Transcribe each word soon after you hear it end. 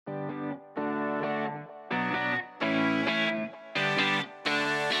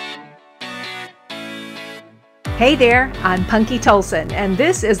Hey there, I'm Punky Tolson, and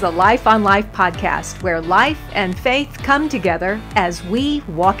this is the Life on Life podcast, where life and faith come together as we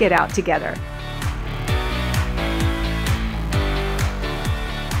walk it out together.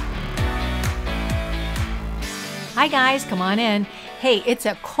 Hi guys, come on in. Hey, it's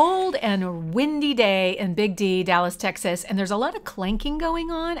a cold and windy day in Big D, Dallas, Texas, and there's a lot of clanking going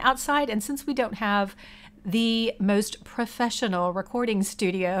on outside, and since we don't have the most professional recording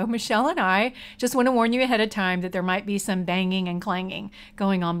studio, Michelle and I just want to warn you ahead of time that there might be some banging and clanging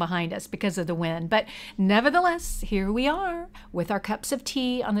going on behind us because of the wind. But nevertheless, here we are with our cups of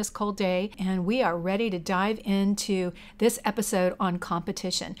tea on this cold day, and we are ready to dive into this episode on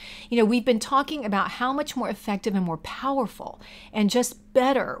competition. You know, we've been talking about how much more effective and more powerful and just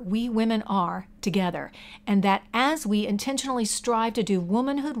better we women are together, and that as we intentionally strive to do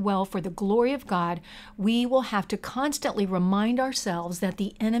womanhood well for the glory of God, we will have to constantly remind ourselves that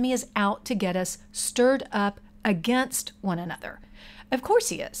the enemy is out to get us stirred up against one another. Of course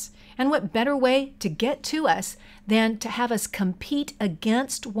he is. And what better way to get to us than to have us compete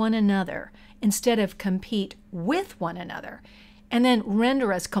against one another instead of compete with one another, and then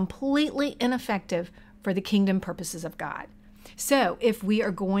render us completely ineffective for the kingdom purposes of God. So if we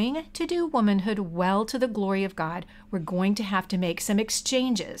are going to do womanhood well to the glory of God, we're going to have to make some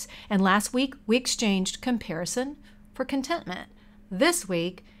exchanges. And last week, we exchanged comparison for contentment. This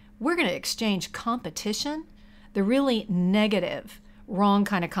week, we're going to exchange competition, the really negative, wrong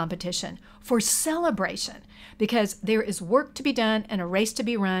kind of competition, for celebration, because there is work to be done and a race to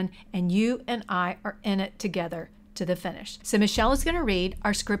be run, and you and I are in it together to the finish. So Michelle is going to read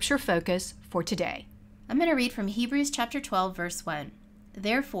our scripture focus for today. I'm going to read from Hebrews chapter 12, verse 1.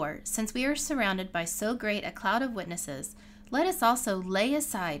 Therefore, since we are surrounded by so great a cloud of witnesses, let us also lay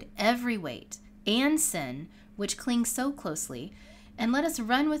aside every weight and sin which clings so closely, and let us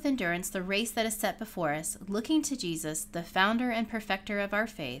run with endurance the race that is set before us, looking to Jesus, the founder and perfecter of our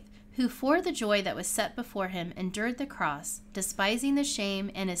faith, who for the joy that was set before him endured the cross, despising the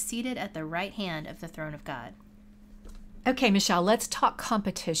shame, and is seated at the right hand of the throne of God. Okay, Michelle, let's talk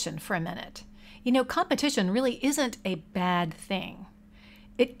competition for a minute. You know, competition really isn't a bad thing.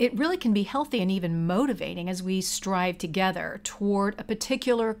 It really can be healthy and even motivating as we strive together toward a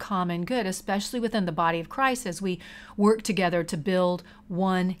particular common good, especially within the body of Christ as we work together to build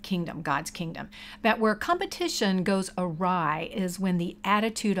one kingdom, God's kingdom. But where competition goes awry is when the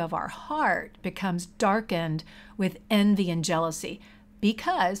attitude of our heart becomes darkened with envy and jealousy,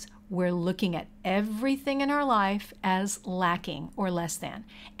 because we're looking at everything in our life as lacking or less than,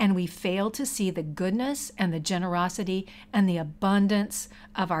 and we fail to see the goodness and the generosity and the abundance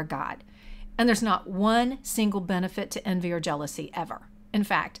of our God. And there's not one single benefit to envy or jealousy ever. In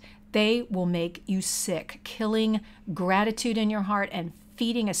fact, they will make you sick, killing gratitude in your heart and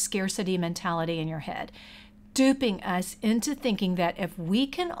feeding a scarcity mentality in your head, duping us into thinking that if we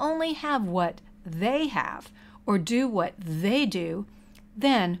can only have what they have or do what they do,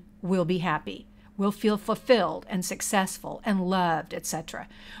 then we'll be happy. We'll feel fulfilled and successful and loved, etc.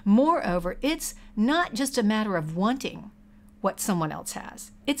 Moreover, it's not just a matter of wanting what someone else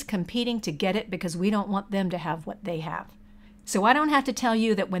has. It's competing to get it because we don't want them to have what they have. So I don't have to tell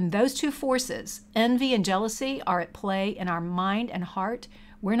you that when those two forces, envy and jealousy, are at play in our mind and heart,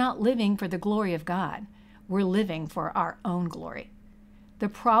 we're not living for the glory of God. We're living for our own glory. The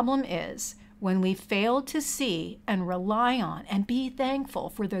problem is, when we fail to see and rely on and be thankful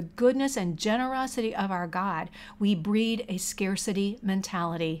for the goodness and generosity of our God, we breed a scarcity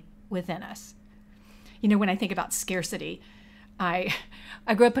mentality within us. You know, when I think about scarcity, I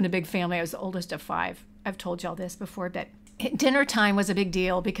grew up in a big family. I was the oldest of 5. I've told y'all this before, but dinner time was a big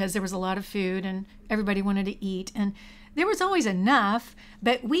deal because there was a lot of food and everybody wanted to eat. And there was always enough,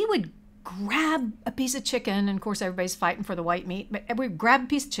 but we would grab a piece of chicken, and of course everybody's fighting for the white meat, but we grab a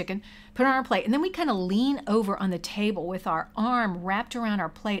piece of chicken, put it on our plate, and then we kind of lean over on the table with our arm wrapped around our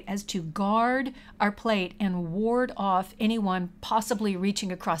plate as to guard our plate and ward off anyone possibly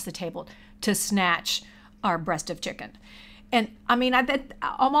reaching across the table to snatch our breast of chicken. And I mean,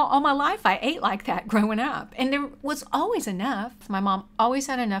 all my life I ate like that growing up, and there was always enough. My mom always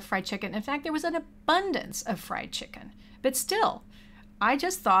had enough fried chicken. In fact, there was an abundance of fried chicken, but still, I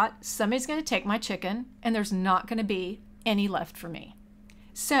just thought somebody's going to take my chicken and there's not going to be any left for me.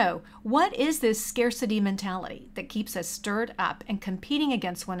 So what is this scarcity mentality that keeps us stirred up and competing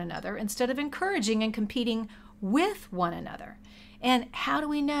against one another instead of encouraging and competing with one another? And how do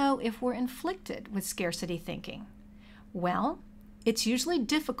we know if we're inflicted with scarcity thinking? Well, it's usually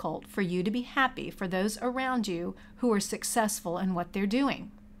difficult for you to be happy for those around you who are successful in what they're doing.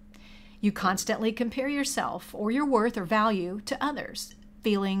 You constantly compare yourself or your worth or value to others,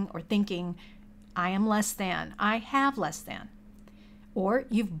 feeling or thinking, I am less than. I have less than. Or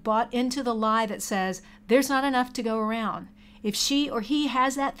you've bought into the lie that says there's not enough to go around. If she or he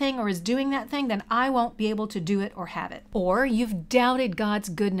has that thing or is doing that thing, then I won't be able to do it or have it. Or you've doubted God's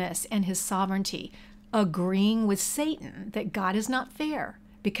goodness and his sovereignty, agreeing with Satan that God is not fair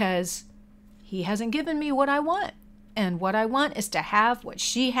because he hasn't given me what I want. And what I want is to have what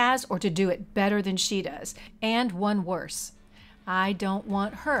she has or to do it better than she does. And one worse, I don't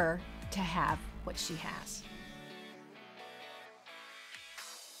want her to have what she has.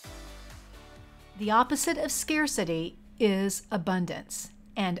 The opposite of scarcity is abundance.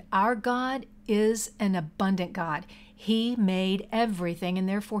 And our God is an abundant God. He made everything, and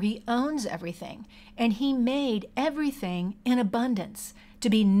therefore he owns everything. And he made everything in abundance to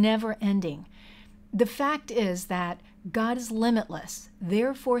be never ending. The fact is that God is limitless.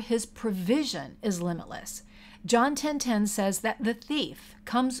 Therefore, his provision is limitless. John 10:10 says that the thief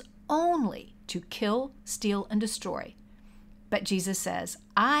comes only to kill, steal, and destroy. But Jesus says,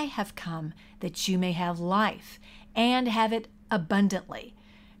 I have come that you may have life and have it abundantly.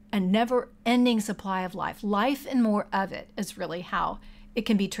 A never-ending supply of life. Life and more of it is really how it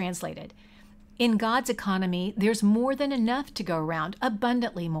can be translated. In God's economy, there's more than enough to go around,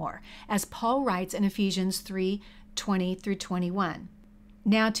 abundantly more, as Paul writes in Ephesians 3:20 through 21.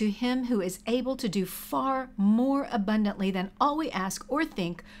 Now to him who is able to do far more abundantly than all we ask or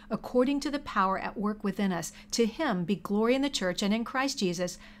think, according to the power at work within us, to him be glory in the church and in Christ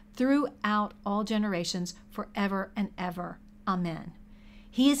Jesus throughout all generations, forever and ever. Amen.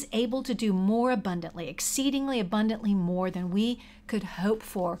 He is able to do more abundantly, exceedingly abundantly more than we could hope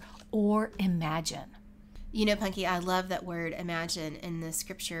for or imagine. You know, Punky, I love that word imagine in the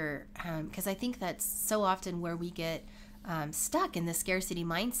scripture because I think that's so often where we get stuck in the scarcity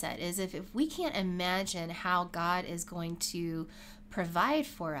mindset is if we can't imagine how God is going to provide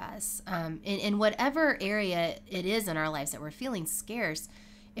for us in whatever area it is in our lives that we're feeling scarce.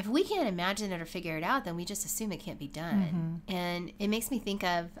 If we can't imagine it or figure it out, then we just assume it can't be done. Mm-hmm. And it makes me think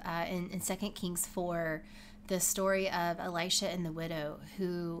of in 2 Kings 4, the story of Elisha and the widow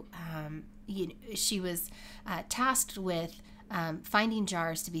who she was tasked with finding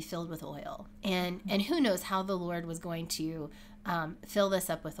jars to be filled with oil. And who knows how the Lord was going to fill this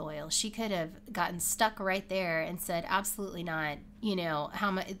up with oil. She could have gotten stuck right there and said, absolutely not,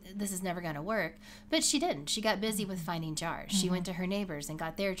 how much, this is never going to work. But she didn't. She got busy with finding jars. Mm-hmm. She went to her neighbors and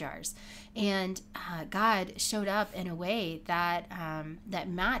got their jars. And God showed up in a way that that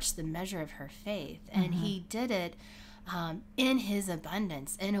matched the measure of her faith. And mm-hmm. he did it in his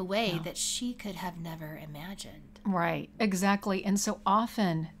abundance in a way that she could have never imagined. Right, exactly. And so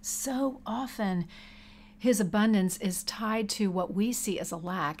often, his abundance is tied to what we see as a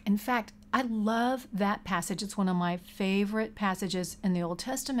lack. In fact, I love that passage. It's one of my favorite passages in the Old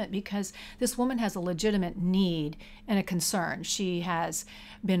Testament because this woman has a legitimate need and a concern. She has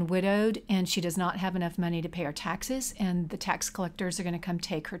been widowed and she does not have enough money to pay her taxes, and the tax collectors are going to come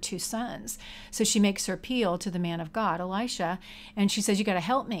take her 2 sons. So she makes her appeal to the man of God, Elisha, and she says, you got to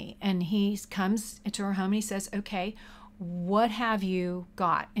help me. And he comes into her home and he says, okay, what have you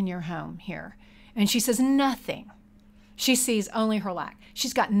got in your home here? And she says, nothing. She sees only her lack.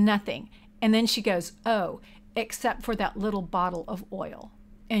 She's got nothing. And then she goes, oh, except for that little bottle of oil.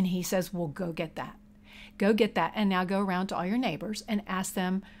 And he says, well, go get that. Go get that. And now go around to all your neighbors and ask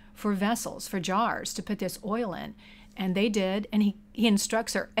them for vessels, for jars to put this oil in. And they did. And he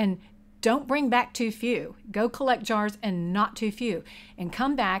instructs her, and don't bring back too few. Go collect jars and not too few. And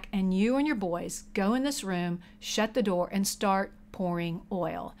come back, and you and your boys go in this room, shut the door, and start pouring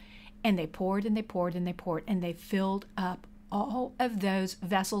oil. And they poured and they poured and they poured, and they filled up all of those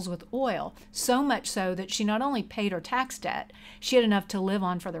vessels with oil, so much so that she not only paid her tax debt, she had enough to live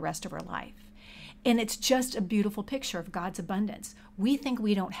on for the rest of her life. And it's just a beautiful picture of God's abundance. We think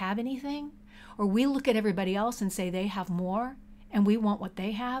we don't have anything, or we look at everybody else and say they have more, and we want what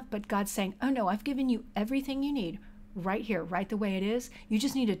they have, but God's saying, oh no, I've given you everything you need right here, right the way it is. You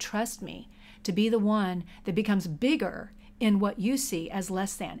just need to trust me to be the one that becomes bigger in what you see as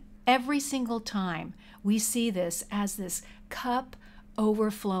less than. Every single time we see this as this cup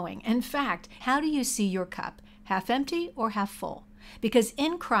overflowing. In fact, how do you see your cup? Half empty or half full? Because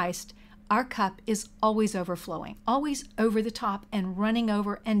in Christ, our cup is always overflowing, always over the top and running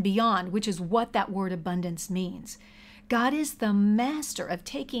over and beyond, which is what that word abundance means. God is the master of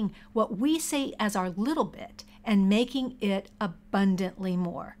taking what we see as our little bit and making it abundantly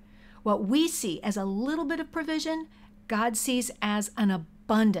more. What we see as a little bit of provision, God sees as an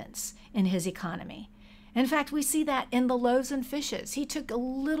abundance in his economy. In fact, we see that in the loaves and fishes. He took a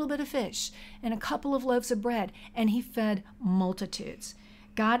little bit of fish and a couple of loaves of bread, and he fed multitudes.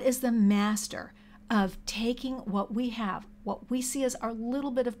 God is the master of taking what we have, what we see as our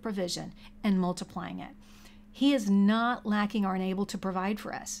little bit of provision, and multiplying it. He is not lacking or unable to provide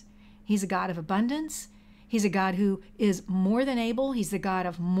for us. He's a God of abundance. He's a God who is more than able. He's the God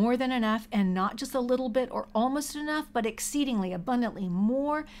of more than enough, and not just a little bit or almost enough, but exceedingly abundantly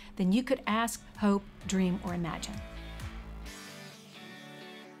more than you could ask, hope, dream, or imagine.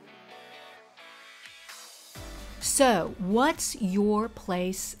 So, what's your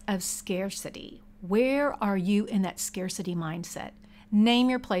place of scarcity? Where are you in that scarcity mindset? Name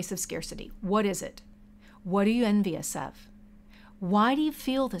your place of scarcity. What is it? What are you envious of? Why do you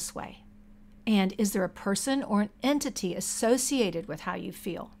feel this way? And is there a person or an entity associated with how you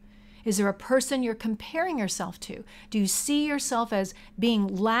feel? Is there a person you're comparing yourself to? Do you see yourself as being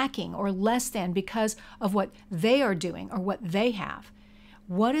lacking or less than because of what they are doing or what they have?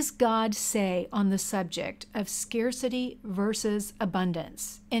 What does God say on the subject of scarcity versus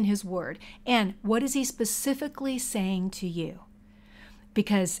abundance in His Word? And what is He specifically saying to you?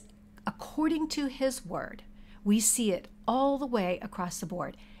 Because according to His Word, we see it all the way across the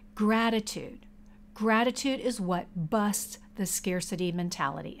board. Gratitude. Gratitude is what busts the scarcity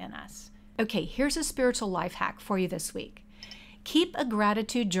mentality in us. Okay, here's a spiritual life hack for you this week. Keep a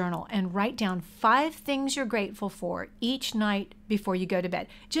gratitude journal and write down 5 things you're grateful for each night before you go to bed.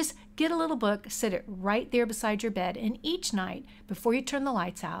 Just get a little book, sit it right there beside your bed, and each night before you turn the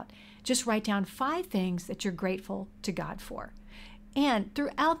lights out, just write down 5 things that you're grateful to God for. And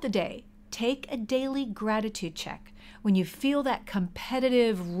throughout the day, take a daily gratitude check. When you feel that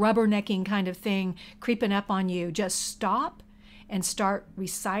competitive rubbernecking kind of thing creeping up on you, just stop and start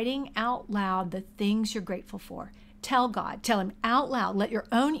reciting out loud the things you're grateful for. Tell God, tell Him out loud. Let your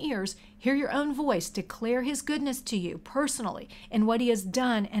own ears hear your own voice declare His goodness to you personally in what He has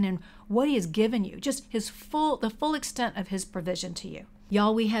done and in what He has given you. Just the full extent of His provision to you.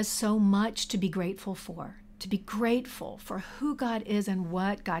 Y'all, we have so much to be grateful for. To be grateful for who God is and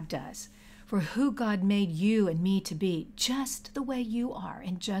what God does. For who God made you and me to be, just the way you are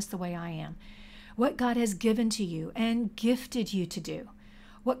and just the way I am. What God has given to you and gifted you to do.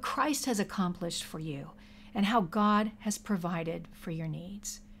 What Christ has accomplished for you. And how God has provided for your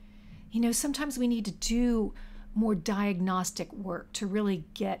needs. You know, sometimes we need to do more diagnostic work to really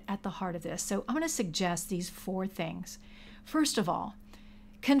get at the heart of this. So I'm going to suggest these 4 things. First of all,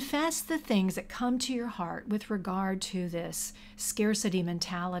 confess the things that come to your heart with regard to this scarcity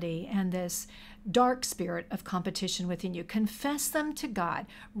mentality and this dark spirit of competition within you. Confess them to God.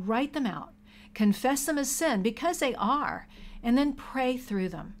 Write them out. Confess them as sin because they are, and then pray through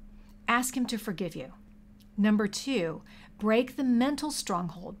them. Ask Him to forgive you. Number 2, break the mental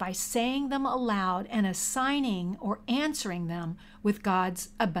stronghold by saying them aloud and assigning or answering them with God's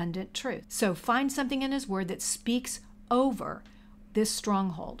abundant truth. So find something in His Word that speaks over this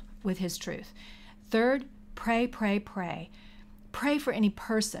stronghold with His truth. Third, pray, pray, pray. Pray for any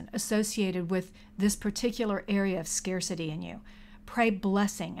person associated with this particular area of scarcity in you. Pray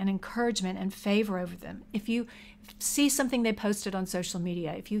blessing and encouragement and favor over them. If you see something they posted on social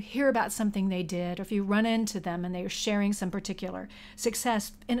media, if you hear about something they did, or if you run into them and they are sharing some particular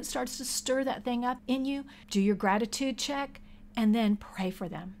success and it starts to stir that thing up in you, do your gratitude check and then pray for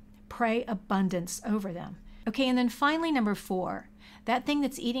them. Pray abundance over them. Okay, and then finally, number 4, that thing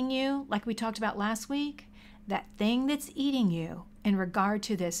that's eating you, like we talked about last week, that thing that's eating you in regard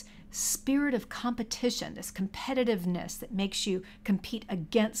to this spirit of competition, this competitiveness that makes you compete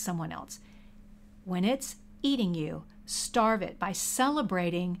against someone else. When it's eating you, starve it by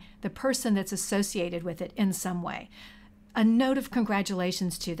celebrating the person that's associated with it in some way. A note of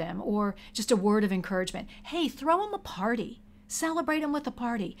congratulations to them or just a word of encouragement. Hey, throw them a party. Celebrate them with a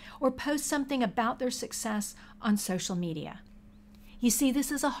party or post something about their success on social media. You see,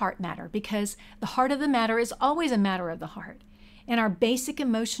 this is a heart matter because the heart of the matter is always a matter of the heart. And our basic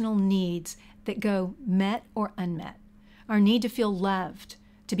emotional needs that go met or unmet. Our need to feel loved,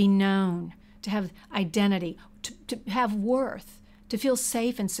 to be known, to have identity, to have worth, to feel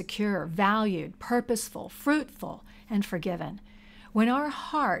safe and secure, valued, purposeful, fruitful, and forgiven. When our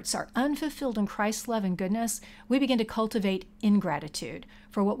hearts are unfulfilled in Christ's love and goodness, we begin to cultivate ingratitude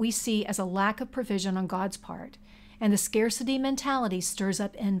for what we see as a lack of provision on God's part. And the scarcity mentality stirs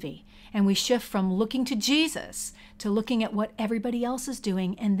up envy. And we shift from looking to Jesus to looking at what everybody else is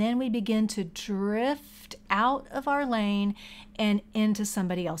doing. And then we begin to drift out of our lane and into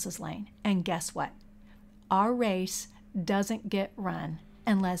somebody else's lane. And guess what? Our race doesn't get run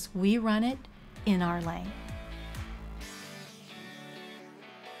unless we run it in our lane.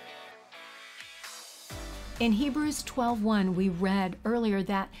 In Hebrews 12:1, we read earlier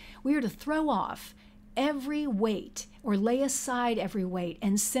that we are to throw off every weight, or lay aside every weight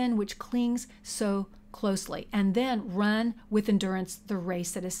and sin which clings so closely, and then run with endurance the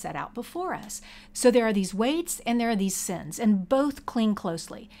race that is set out before us. So there are these weights and there are these sins, and both cling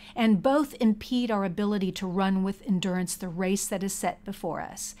closely, and both impede our ability to run with endurance the race that is set before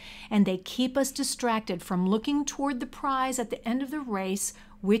us. And they keep us distracted from looking toward the prize at the end of the race,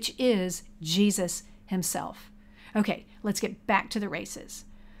 which is Jesus himself. Okay, let's get back to the races.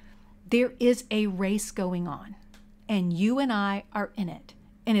 There is a race going on, and you and I are in it,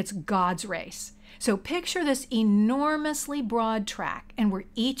 and it's God's race. So picture this enormously broad track, and we're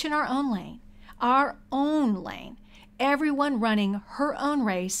each in our own lane, everyone running her own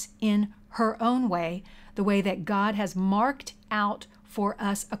race in her own way, the way that God has marked out for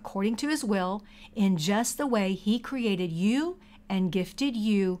us according to his will, in just the way he created you and gifted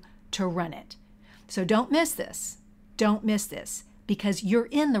you to run it. So don't miss this. Don't miss this, because you're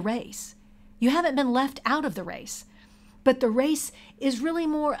in the race. You haven't been left out of the race. But the race is really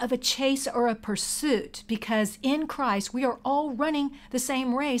more of a chase or a pursuit, because in Christ we are all running the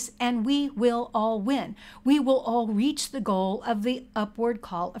same race, and we will all win. We will all reach the goal of the upward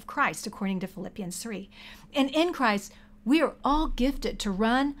call of Christ, according to Philippians 3. And in Christ, we are all gifted to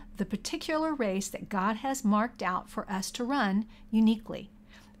run the particular race that God has marked out for us to run uniquely.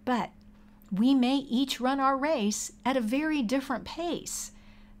 But we may each run our race at a very different pace.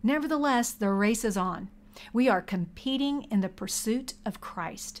 Nevertheless, the race is on. We are competing in the pursuit of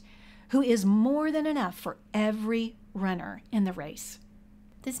Christ, who is more than enough for every runner in the race.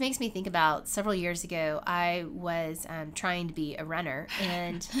 This makes me think about several years ago, I was trying to be a runner,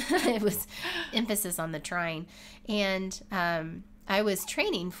 and it was emphasis on the trying. And I was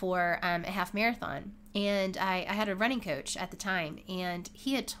training for a half marathon, and I had a running coach at the time, and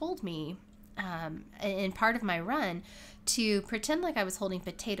he had told me in part of my run to pretend like I was holding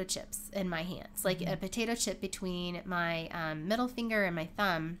potato chips in my hands, like a potato chip between my middle finger and my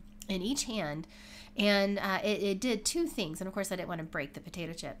thumb in each hand. And it did two things. And of course, I didn't want to break the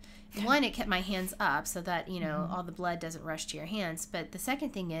potato chip. One, it kept my hands up so that, all the blood doesn't rush to your hands. But the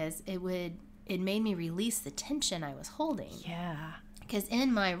second thing is it made me release the tension I was holding. Yeah. Because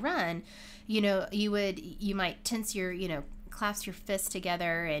in my run, you might tense your, clasp your fists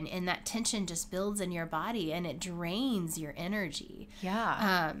together, and that tension just builds in your body and it drains your energy.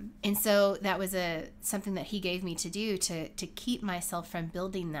 Yeah. And so that was something that he gave me to do to keep myself from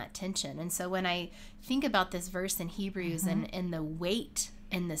building that tension. And so when I think about this verse in Hebrews and the weight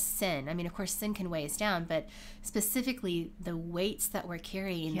and the sin, I mean, of course, sin can weigh us down, but specifically the weights that we're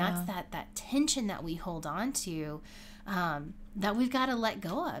carrying, that's that tension that we hold on to, that we've got to let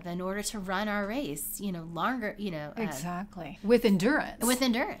go of in order to run our race, longer, exactly. With endurance.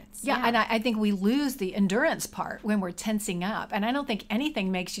 Yeah. And I think we lose the endurance part when we're tensing up. And I don't think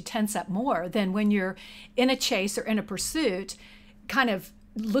anything makes you tense up more than when you're in a chase or in a pursuit, kind of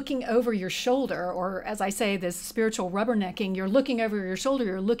looking over your shoulder, or as I say, this spiritual rubbernecking, you're looking over your shoulder,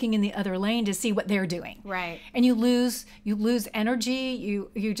 you're looking in the other lane to see what they're doing. Right. And you lose energy,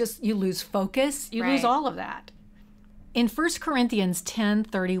 you lose focus, you lose all of that. In 1 Corinthians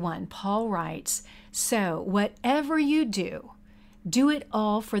 10:31, Paul writes, "So whatever you do, do it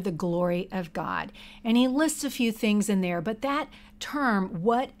all for the glory of God." And he lists a few things in there, but that term,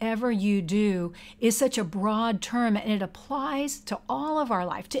 whatever you do, is such a broad term, and it applies to all of our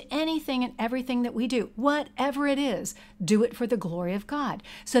life, to anything and everything that we do. Whatever it is, do it for the glory of God.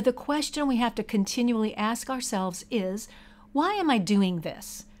 So the question we have to continually ask ourselves is, why am I doing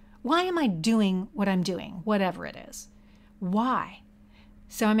this? Why am I doing what I'm doing, whatever it is? Why?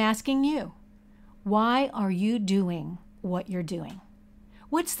 So I'm asking you, why are you doing what you're doing?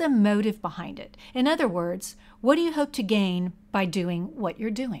 What's the motive behind it? In other words, what do you hope to gain by doing what you're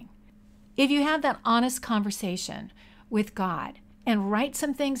doing? If you have that honest conversation with God and write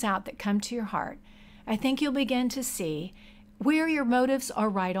some things out that come to your heart, I think you'll begin to see where your motives are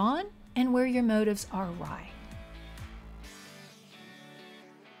right on and where your motives are awry.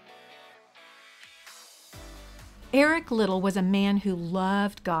 Eric Liddell was a man who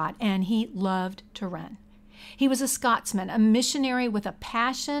loved God, and he loved to run. He was a Scotsman, a missionary with a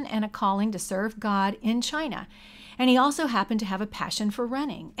passion and a calling to serve God in China. And he also happened to have a passion for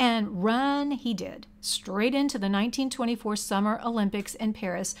running. And run he did, straight into the 1924 Summer Olympics in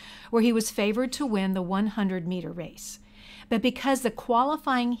Paris, where he was favored to win the 100-meter race. But because the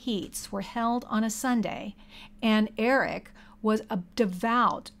qualifying heats were held on a Sunday, and Eric was a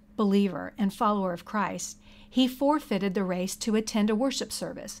devout believer and follower of Christ, he forfeited the race to attend a worship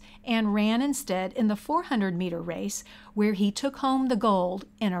service and ran instead in the 400-meter race, where he took home the gold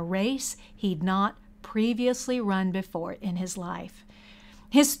in a race he'd not previously run before in his life.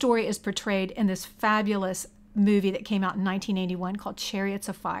 His story is portrayed in this fabulous movie that came out in 1981 called Chariots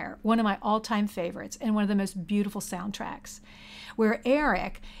of Fire, one of my all-time favorites and one of the most beautiful soundtracks, where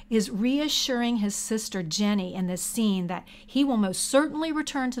Eric is reassuring his sister Jenny in this scene that he will most certainly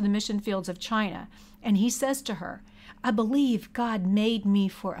return to the mission fields of China. And he says to her, "I believe God made me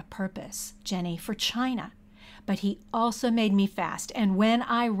for a purpose, Jenny, for China, but he also made me fast, and when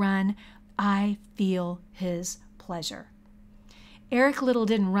I run, I feel his pleasure." Eric Little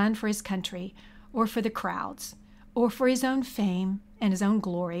didn't run for his country or for the crowds or for his own fame and his own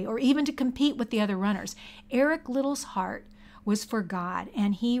glory or even to compete with the other runners. Eric Little's heart was for God,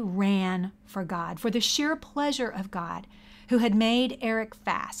 and he ran for God, for the sheer pleasure of God, who had made Eric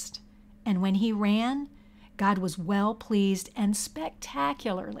fast. And when he ran, God was well pleased and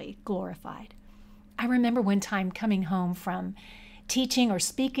spectacularly glorified. I remember one time coming home from teaching or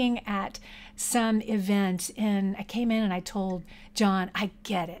speaking at some event, and I came in and I told John, I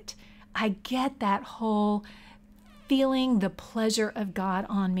get it. I get that whole feeling the pleasure of God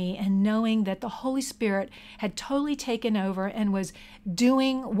on me and knowing that the Holy Spirit had totally taken over and was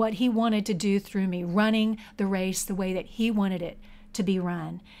doing what he wanted to do through me, running the race the way that he wanted it to be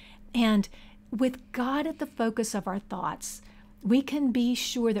run. And with God at the focus of our thoughts, we can be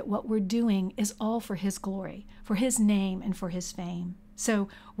sure that what we're doing is all for his glory, for his name, and for his fame. So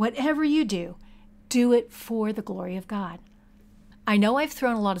whatever you do, do it for the glory of God. I know I've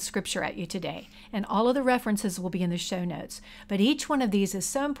thrown a lot of scripture at you today, and all of the references will be in the show notes, but each one of these is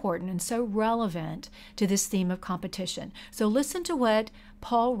so important and so relevant to this theme of competition. So listen to what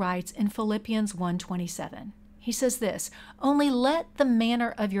Paul writes in Philippians 1:27. He says this, "Only let the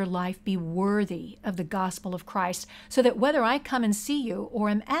manner of your life be worthy of the gospel of Christ, so that whether I come and see you or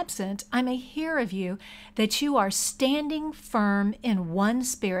am absent, I may hear of you that you are standing firm in one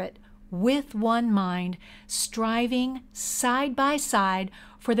spirit, with one mind, striving side by side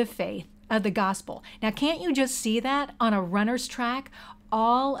for the faith of the gospel." Now, can't you just see that on a runner's track?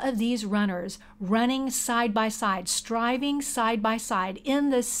 All of these runners running side by side, striving side by side in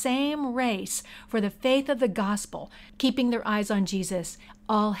the same race for the faith of the gospel, keeping their eyes on Jesus,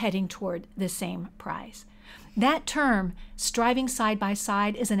 all heading toward the same prize. That term, striving side by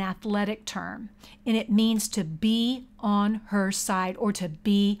side, is an athletic term, and it means to be on her side or to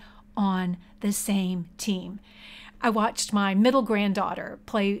be on the same team. I watched my middle granddaughter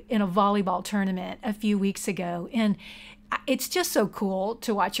play in a volleyball tournament a few weeks ago, and it's just so cool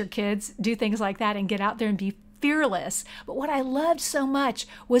to watch your kids do things like that and get out there and be fearless. But what I loved so much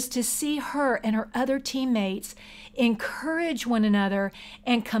was to see her and her other teammates encourage one another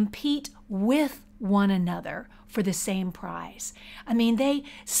and compete with one another for the same prize. I mean, they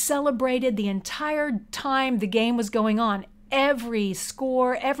celebrated the entire time the game was going on. Every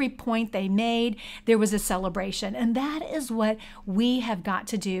score, every point they made, there was a celebration. And that is what we have got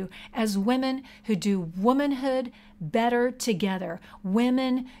to do as women who do womanhood better together.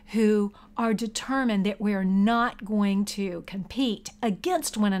 Women who are determined that we're not going to compete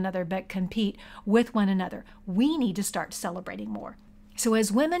against one another, but compete with one another. We need to start celebrating more. So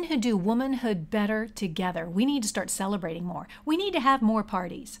as women who do womanhood better together, we need to start celebrating more. We need to have more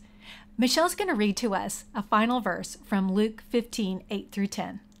parties. Michelle's going to read to us a final verse from Luke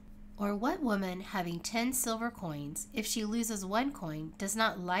 15:8-10. "Or what woman, having 10 silver coins, if she loses one coin, does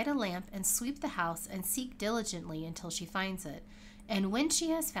not light a lamp and sweep the house and seek diligently until she finds it? And when she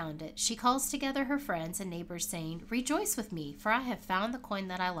has found it, she calls together her friends and neighbors, saying, 'Rejoice with me, for I have found the coin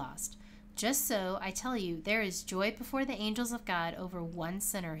that I lost.' Just so, I tell you, there is joy before the angels of God over one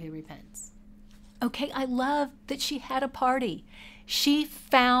sinner who repents." Okay, I love that she had a party. She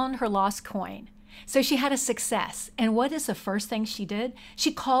found her lost coin. So she had a success. And what is the first thing she did?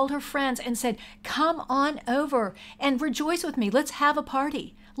 She called her friends and said, "Come on over and rejoice with me. Let's have a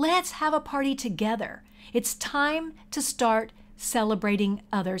party. Let's have a party together." It's time to start celebrating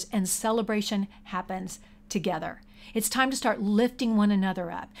others, and celebration happens together. It's time to start lifting one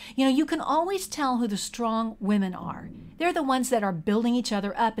another up. You know, you can always tell who the strong women are. They're the ones that are building each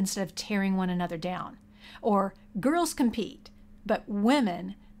other up instead of tearing one another down. Or girls compete, but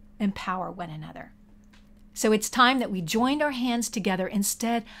women empower one another. So it's time that we joined our hands together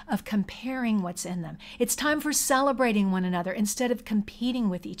instead of comparing what's in them. It's time for celebrating one another instead of competing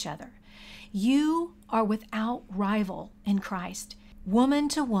with each other. You are without rival in Christ, woman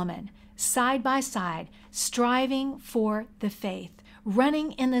to woman, side by side, striving for the faith,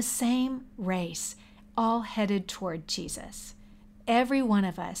 running in the same race, all headed toward Jesus. Every one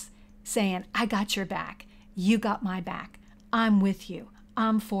of us saying, "I got your back. You got my back. I'm with you.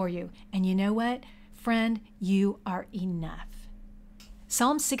 I'm for you. And you know what? Friend, you are enough."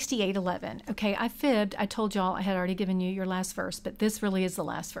 Psalm 68:11. Okay, I fibbed. I told y'all I had already given you your last verse, but this really is the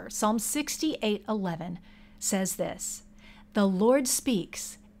last verse. Psalm 68:11 says this: "The Lord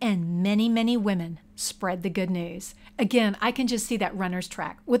speaks, and many, many women spread the good news." Again, I can just see that runner's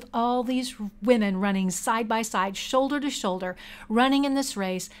track with all these women running side by side, shoulder to shoulder, running in this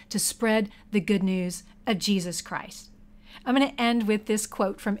race to spread the good news of Jesus Christ. I'm going to end with this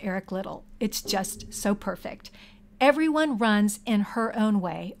quote from Eric Liddell. It's just so perfect. "Everyone runs in her own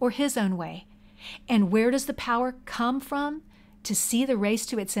way or his own way. And where does the power come from to see the race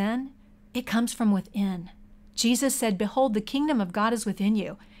to its end? It comes from within. Jesus said, 'Behold, the kingdom of God is within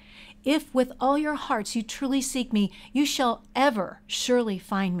you. If with all your hearts you truly seek me, you shall ever surely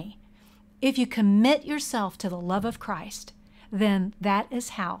find me.' If you commit yourself to the love of Christ, then that is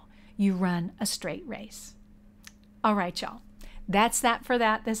how you run a straight race." All right, y'all. That's that for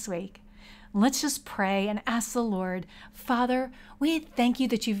that this week. Let's just pray and ask the Lord, Father, we thank you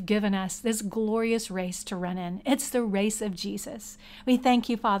that you've given us this glorious race to run in. It's the race of Jesus. We thank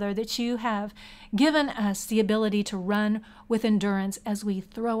you, Father, that you have given us the ability to run with endurance as we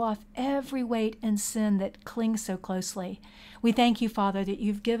throw off every weight and sin that clings so closely. We thank you, Father, that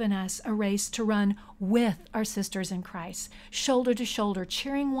you've given us a race to run with our sisters in Christ, shoulder to shoulder,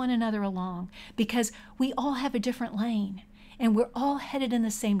 cheering one another along, because we all have a different lane. And we're all headed in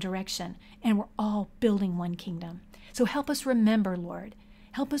the same direction, and we're all building one kingdom. So help us remember, Lord.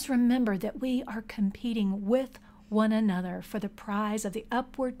 Help us remember that we are competing with one another for the prize of the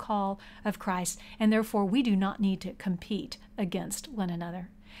upward call of Christ, and therefore we do not need to compete against one another.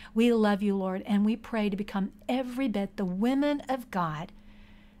 We love you, Lord, and we pray to become every bit the women of God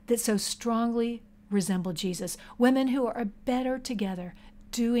that so strongly resemble Jesus, women who are better together,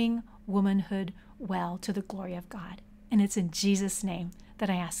 doing womanhood well to the glory of God. And it's in Jesus' name that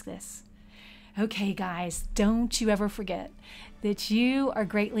I ask this. Okay, guys, don't you ever forget that you are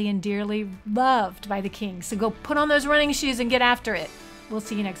greatly and dearly loved by the King. So go put on those running shoes and get after it. We'll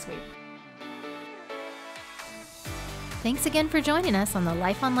see you next week. Thanks again for joining us on the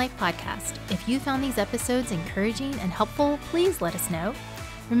Life on Life podcast. If you found these episodes encouraging and helpful, please let us know.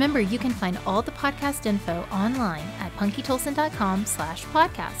 Remember, you can find all the podcast info online at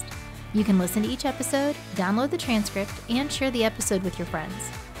punkytolson.com/podcast. You can listen to each episode, download the transcript, and share the episode with your friends.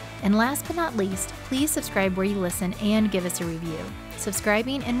 And last but not least, please subscribe where you listen and give us a review.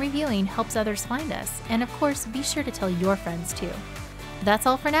 Subscribing and reviewing helps others find us, and of course, be sure to tell your friends too. That's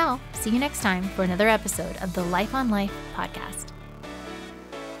all for now. See you next time for another episode of the Life on Life podcast.